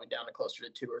 Now they're probably down to closer to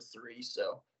 2 or 3.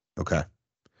 So, okay.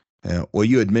 Well,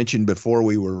 you had mentioned before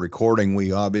we were recording,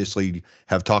 we obviously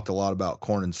have talked a lot about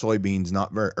corn and soybeans,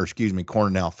 corn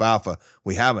and alfalfa.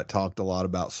 We haven't talked a lot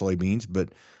about soybeans, but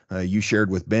you shared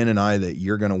with Ben and I that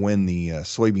you're going to win the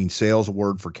soybean sales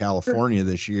award for California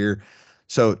this year.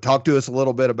 So talk to us a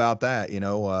little bit about that.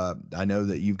 I know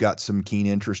that you've got some keen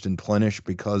interest in Plenish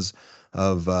because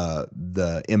of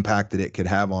the impact that it could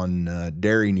have on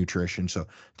dairy nutrition. So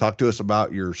talk to us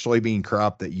about your soybean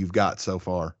crop that you've got so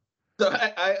far. So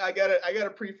I gotta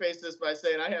preface this by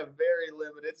saying I have very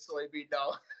limited soybean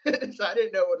knowledge. I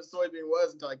didn't know what a soybean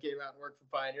was until I came out and worked for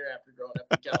Pioneer after growing up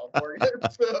in California.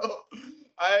 So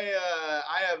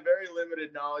I have very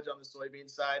limited knowledge on the soybean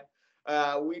side.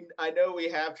 I know we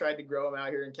have tried to grow them out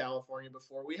here in California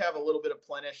before. We have a little bit of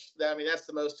Plenish. I mean, that's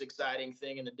the most exciting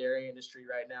thing in the dairy industry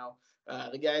right now.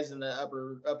 The guys in the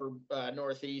upper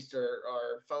Northeast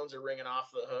our phones are ringing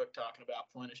off the hook talking about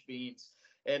Plenish beans.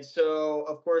 And so,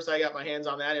 of course, I got my hands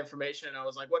on that information, and I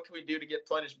was like, what can we do to get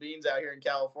Plenish beans out here in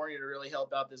California to really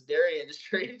help out this dairy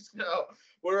industry? So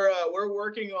we're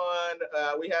working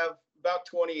on, we have about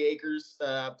 20 acres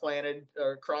planted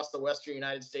across the western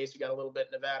United States. We got a little bit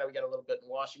in Nevada, we got a little bit in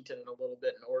Washington, and a little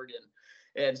bit in Oregon.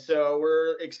 And so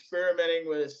we're experimenting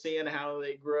with seeing how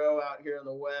they grow out here in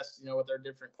the West, with our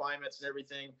different climates and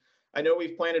everything. I know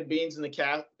we've planted beans in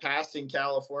the past in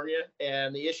California,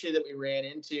 and the issue that we ran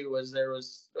into was there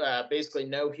was basically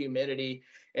no humidity,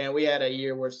 and we had a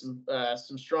year where some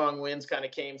strong winds kind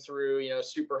of came through,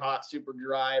 super hot, super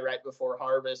dry right before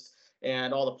harvest,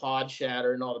 and all the pods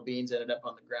shattered and all the beans ended up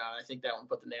on the ground. I think that one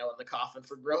put the nail in the coffin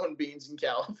for growing beans in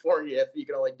California if you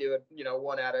can only do it,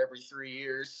 1 out of every 3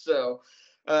 years. So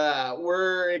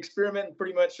we're experimenting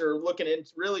pretty much, or looking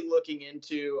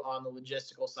into on the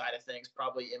logistical side of things,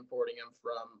 probably importing them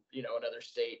from, another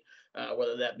state,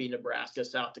 whether that be Nebraska,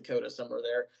 South Dakota, somewhere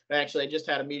there. Actually, I just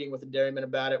had a meeting with a dairyman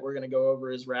about it. We're going to go over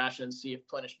his ration and see if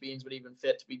Plenish beans would even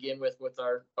fit to begin with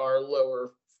our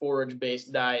lower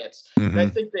forage-based diets. Mm-hmm. And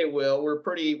I think they will. We're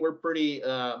pretty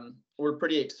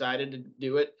excited to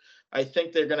do it. I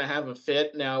think they're going to have a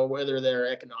fit. Now, whether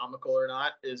they're economical or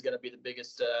not is going to be the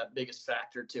biggest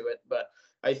factor to it. But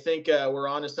I think we're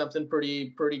on to something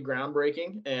pretty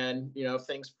groundbreaking. And if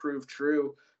things prove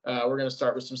true, we're going to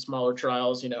start with some smaller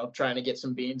trials. Trying to get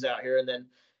some beans out here,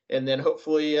 and then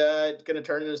hopefully it's going to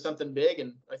turn into something big.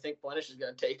 And I think Plenish is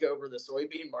going to take over the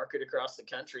soybean market across the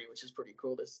country, which is pretty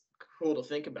cool to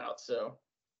think about. So.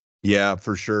 Yeah,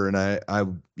 for sure. And I,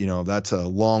 that's a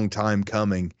long time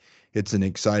coming. It's an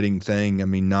exciting thing. I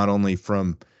mean, not only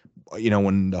from,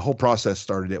 when the whole process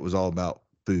started, it was all about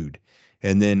food.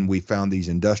 And then we found these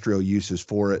industrial uses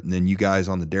for it. And then you guys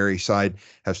on the dairy side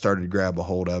have started to grab a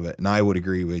hold of it. And I would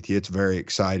agree with you. It's very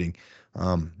exciting.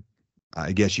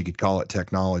 I guess you could call it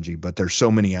technology, but there's so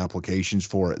many applications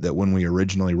for it that when we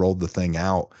originally rolled the thing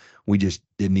out, we just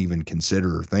didn't even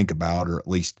consider or think about, or at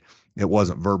least it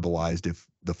wasn't verbalized if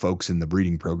the folks in the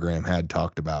breeding program had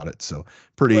talked about it. So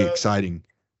pretty exciting.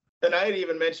 And I had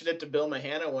even mentioned it to Bill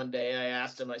Mahana one day. I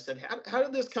asked him, I said, how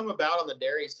did this come about on the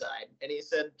dairy side? And he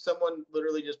said, someone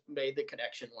literally just made the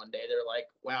connection one day. They're like,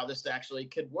 wow, this actually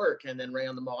could work. And then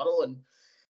ran the model.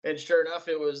 And sure enough,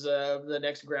 it was the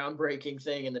next groundbreaking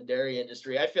thing in the dairy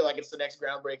industry. I feel like it's the next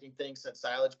groundbreaking thing since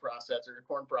silage processors,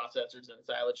 corn processors, and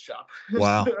silage shoppers.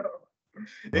 Wow.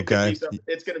 Okay. I think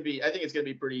it's going to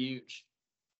be pretty huge.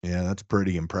 Yeah, that's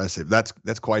pretty impressive. That's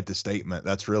quite the statement.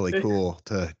 That's really cool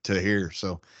to hear.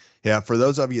 So, yeah, for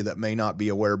those of you that may not be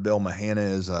aware, Bill Mahana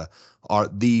is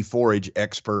the forage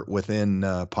expert within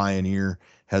Pioneer,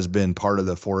 has been part of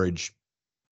the forage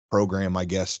program, I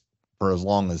guess, for as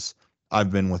long as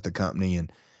I've been with the company.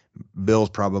 And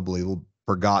Bill's probably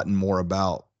forgotten more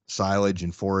about silage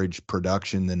and forage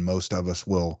production than most of us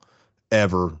will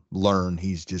ever learn.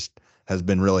 He's just has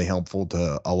been really helpful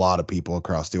to a lot of people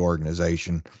across the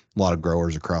organization, a lot of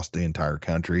growers across the entire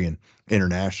country and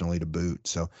internationally to boot.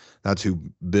 So that's who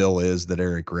Bill is that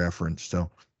Eric referenced. So,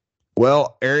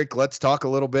 well, Eric, let's talk a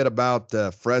little bit about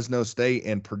Fresno State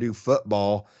and Purdue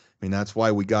football. I mean, that's why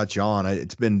we got you on.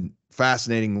 It's been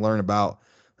fascinating to learn about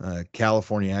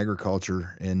California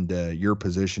agriculture and your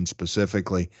position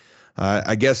specifically.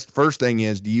 I guess first thing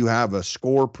is, do you have a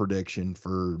score prediction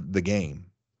for the game?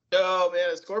 Oh, man,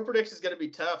 the score prediction is going to be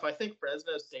tough. I think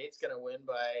Fresno State's going to win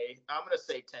by, I'm going to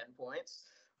say 10 points.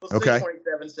 We'll say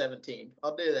 27-17.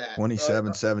 I'll do that.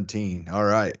 27-17. All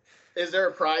right. Is there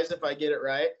a prize if I get it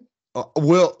right?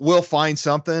 We'll find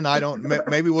something. I don't.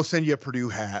 Maybe we'll send you a Purdue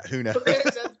hat. Who knows?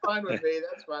 That's fine with me.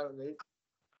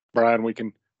 Brian, we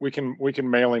can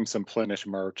mail him some Plenish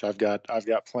merch. I've got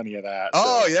plenty of that.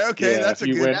 Oh yeah, okay, yeah, that's a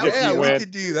good. We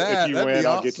could do that. If you win,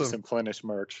 I'll get you some Plenish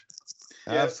merch.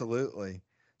 Yeah. Absolutely.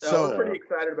 So I'm pretty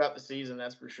excited about the season,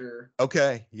 that's for sure.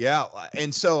 Okay, yeah,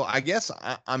 and so I guess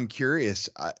I'm curious.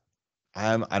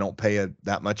 I don't pay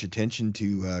that much attention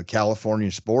to California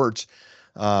sports.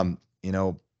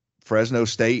 Fresno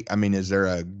State. I mean, is there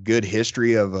a good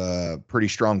history of a pretty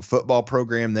strong football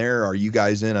program there? Are you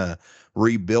guys in a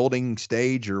rebuilding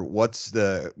stage, or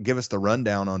give us the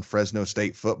rundown on Fresno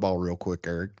State football real quick,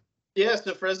 Eric? Yeah,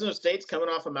 so Fresno State's coming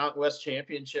off a Mountain West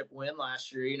championship win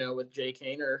last year, with Jay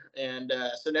Kaner. And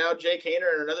so now Jay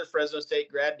Kaner and another Fresno State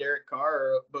grad, Derek Carr,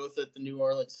 are both at the New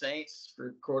Orleans Saints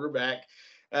for quarterback.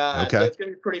 So it's going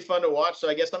to be pretty fun to watch. So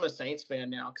I guess I'm a Saints fan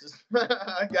now because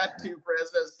I got two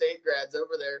Fresno State grads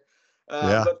over there.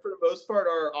 But for the most part,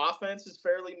 our offense is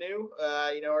fairly new.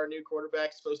 Our new quarterback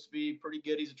is supposed to be pretty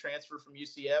good. He's a transfer from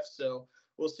UCF. So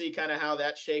we'll see kind of how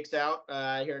that shakes out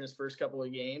here in his first couple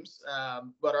of games.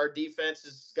 But our defense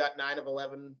has got 9 of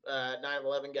 11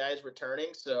 guys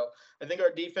returning. So I think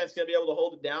our defense is going to be able to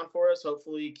hold it down for us,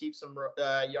 hopefully keep some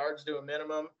yards to a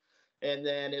minimum. And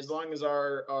then as long as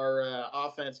our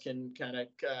offense can kind of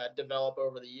develop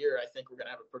over the year, I think we're going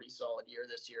to have a pretty solid year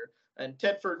this year. And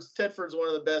Tedford's one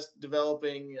of the best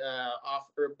developing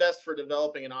best for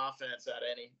developing an offense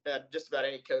at just about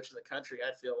any coach in the country,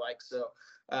 I feel like. So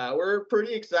we're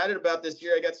pretty excited about this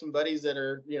year. I got some buddies that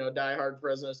are diehard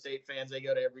Fresno State fans. They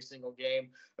go to every single game.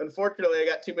 Unfortunately, I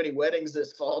got too many weddings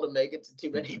this fall to make it to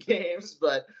too many games,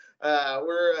 but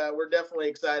we're definitely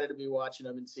excited to be watching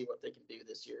them and see what they can do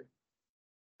this year.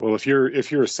 Well, if you're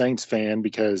a Saints fan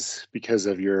because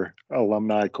of your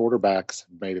alumni quarterbacks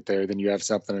made it there, then you have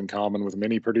something in common with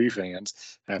many Purdue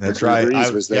fans. That's right.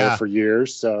 Brees was there for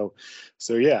years, so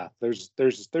yeah, there's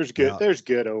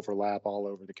good overlap all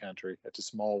over the country. It's a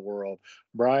small world.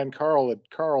 Brian, Carl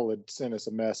had sent us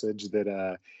a message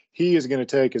that he is going to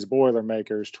take his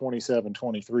Boilermakers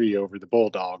 27-23 over the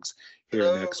Bulldogs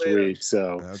here next week.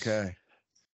 So okay.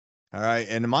 All right.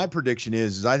 And my prediction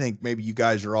is I think maybe you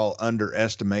guys are all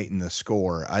underestimating the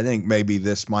score. I think maybe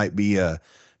this might be a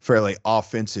fairly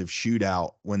offensive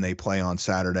shootout when they play on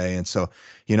Saturday. And so,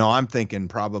 I'm thinking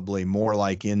probably more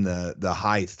like in the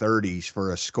high 30s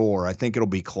for a score. I think it'll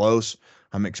be close.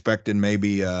 I'm expecting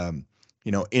maybe,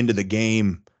 into the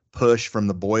game push from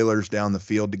the Boilers down the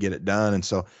field to get it done. And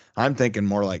so I'm thinking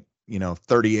more like,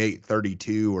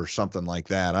 38-32 or something like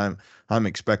that. I'm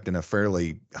expecting a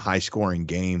fairly high scoring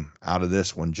game out of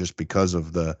this one just because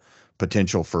of the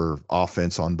potential for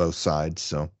offense on both sides.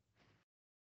 So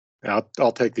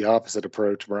I'll take the opposite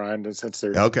approach, Brian. And since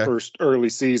they're okay. first early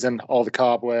season, all the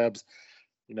cobwebs,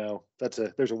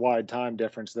 there's a wide time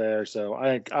difference there. So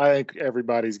I think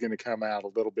everybody's going to come out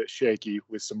a little bit shaky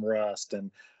with some rust,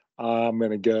 and I'm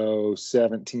going to go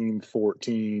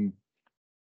 17-14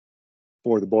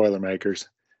 for the Boilermakers.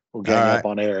 We'll gang up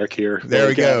on Eric here. There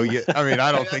we go.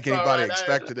 I don't think anybody right.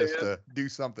 expected us to do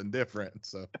something different.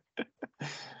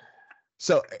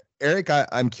 So Eric,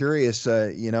 I'm curious,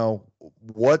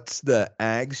 what's the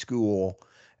ag school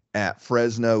at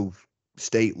Fresno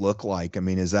State look like?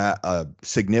 Is that a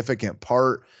significant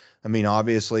part?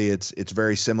 Obviously it's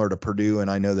very similar to Purdue, and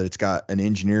I know that it's got an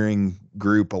engineering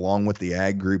group along with the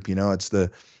ag group. It's the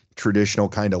traditional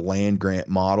kind of land grant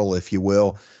model, if you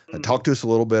will. Talk to us a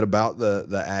little bit about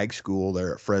the ag school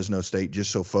there at Fresno State,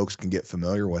 just so folks can get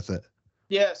familiar with it.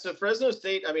 Yeah, so Fresno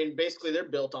State, basically they're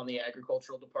built on the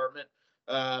agricultural department.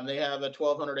 They have a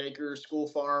 1,200-acre school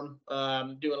farm,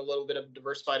 doing a little bit of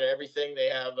diversified everything. They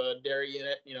have a dairy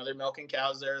unit, they're milking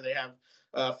cows there. They have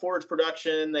forage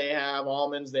production. They have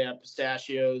almonds. They have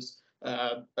pistachios,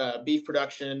 beef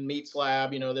production, meat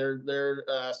slab. They're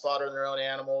slaughtering their own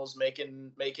animals,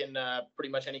 making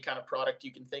pretty much any kind of product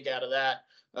you can think out of that.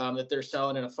 That they're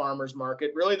selling in a farmer's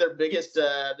market. Really, their biggest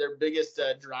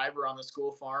driver on the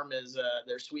school farm is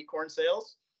their sweet corn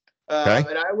sales. Okay.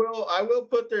 And I will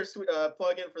put their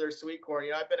plug in for their sweet corn.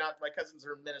 I've been out. My cousins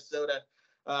are in Minnesota.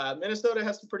 Minnesota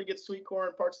has some pretty good sweet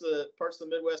corn. Parts of the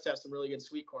Midwest have some really good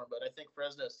sweet corn, but I think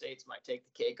Fresno State's might take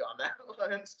the cake on that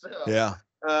one. So, yeah.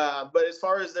 But as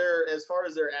far as their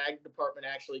ag department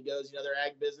actually goes, their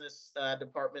ag business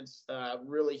department's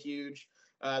really huge.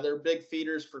 They're big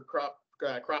feeders for crop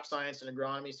science and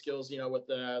agronomy skills.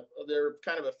 They're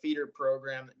kind of a feeder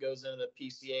program that goes into the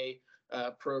PCA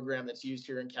program that's used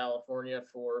here in California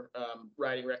for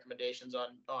writing recommendations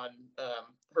on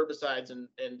herbicides and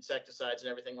insecticides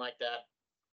and everything like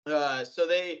that. So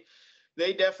they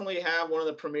definitely have one of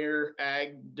the premier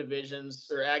ag divisions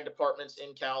or ag departments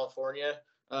in California.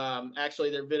 Actually,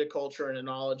 their viticulture and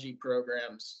enology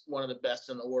program's one of the best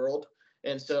in the world.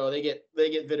 And so they get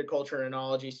viticulture and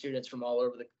enology students from all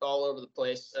over the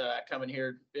place coming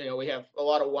here. We have a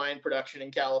lot of wine production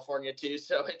in California too,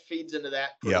 so it feeds into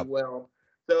that pretty well.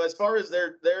 So as far as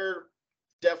they're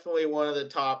definitely one of the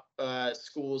top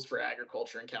schools for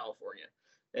agriculture in California,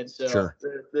 and so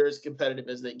they're as competitive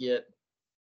as they get.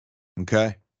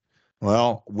 Okay,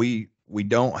 well we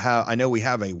don't have. I know we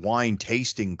have a wine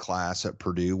tasting class at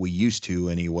Purdue. We used to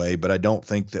anyway, but I don't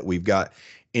think that we've got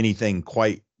anything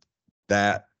quite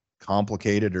that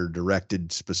complicated or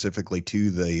directed specifically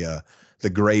to the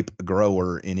grape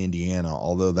grower in Indiana,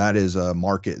 although that is a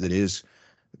market that is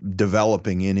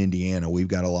developing in Indiana. We've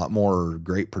got a lot more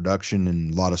grape production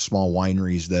and a lot of small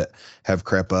wineries that have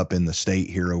crept up in the state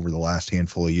here over the last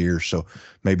handful of years. So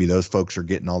maybe those folks are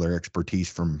getting all their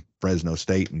expertise from Fresno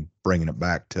State and bringing it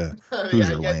back to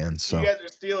Hoosier land. So you guys are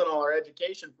stealing all our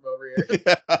education from over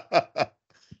here.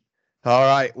 All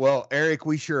right. Well, Eric,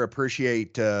 we sure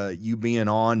appreciate you being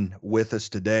on with us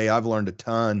today. I've learned a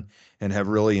ton and have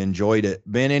really enjoyed it.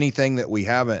 Ben, anything that we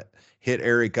haven't hit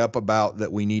Eric up about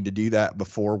that we need to do that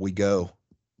before we go?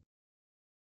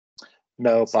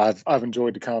 Nope. I've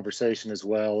enjoyed the conversation as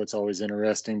well. It's always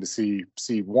interesting to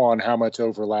see one, how much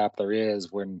overlap there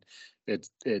is when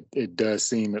it does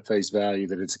seem at face value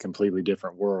that it's a completely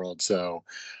different world. So,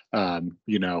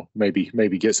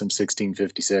 maybe get some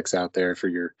 1656 out there for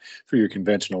your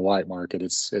conventional white market.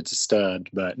 It's a stud.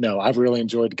 But no, I've really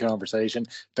enjoyed the conversation.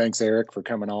 Thanks, Eric, for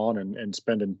coming on and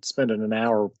spending an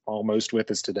hour almost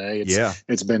with us today.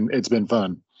 It's been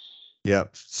fun. Yeah.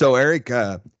 So Eric,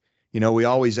 we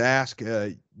always ask,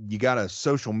 you got a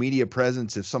social media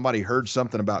presence. If somebody heard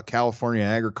something about California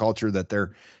agriculture that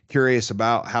they're curious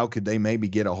about, how could they maybe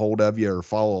get a hold of you or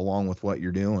follow along with what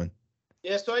you're doing?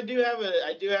 Yeah, so I do have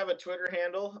a Twitter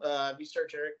handle. If you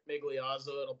search Eric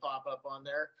Migliazzo, it'll pop up on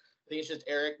there. I think it's just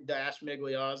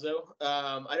Eric-Migliazzo.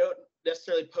 I don't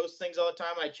necessarily post things all the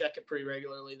time. I check it pretty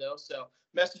regularly though. So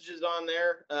messages on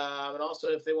there. And also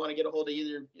if they want to get a hold of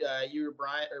either you or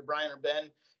Brian or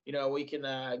Ben, we can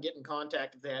get in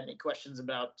contact if they had any questions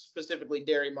about specifically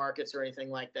dairy markets or anything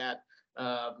like that.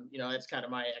 That's kind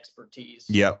of my expertise.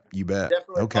 Yep, you bet.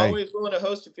 Definitely Okay. always willing to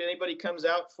host if anybody comes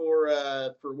out for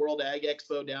World Ag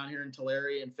Expo down here in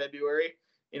Tulare in February.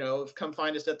 Come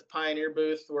find us at the Pioneer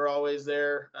booth. We're always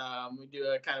there. We do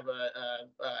a kind of a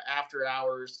after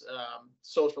hours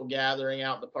social gathering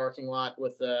out in the parking lot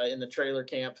in the trailer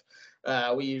camp.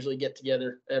 We usually get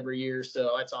together every year,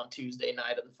 so that's on Tuesday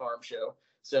night of the farm show.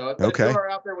 So if you are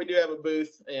out there, we do have a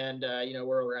booth, and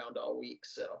we're around all week.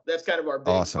 So that's kind of our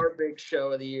big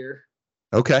show of the year.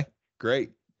 Okay,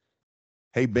 great.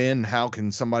 Hey Ben, how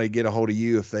can somebody get a hold of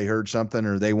you if they heard something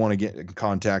or they want to get in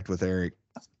contact with Eric?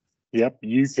 Yep,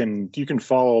 you can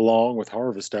follow along with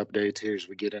harvest updates here as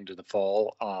we get into the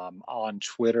fall on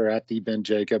Twitter at the Ben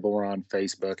Jacob or on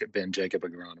Facebook at Ben Jacob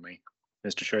Agronomy.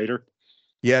 Mr. Schrader?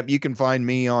 Yep, you can find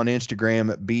me on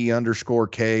Instagram at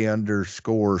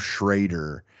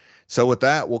B_K_Schrader. So with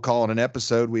that, we'll call it an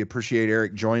episode. We appreciate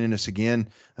Eric joining us again,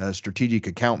 strategic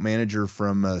account manager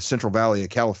from Central Valley of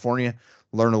California.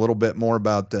 Learn a little bit more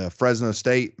about Fresno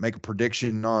State, make a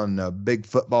prediction on a big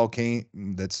football game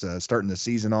that's starting the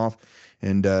season off,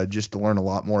 and just to learn a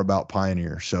lot more about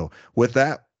Pioneer. So with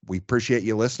that, we appreciate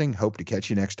you listening. Hope to catch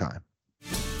you next time.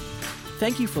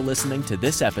 Thank you for listening to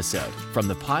this episode from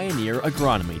the Pioneer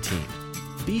Agronomy team.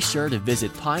 Be sure to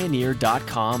visit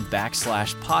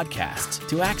pioneer.com/podcasts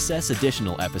to access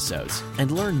additional episodes and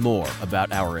learn more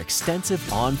about our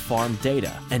extensive on-farm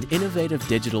data and innovative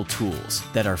digital tools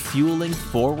that are fueling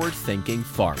forward-thinking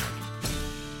farming.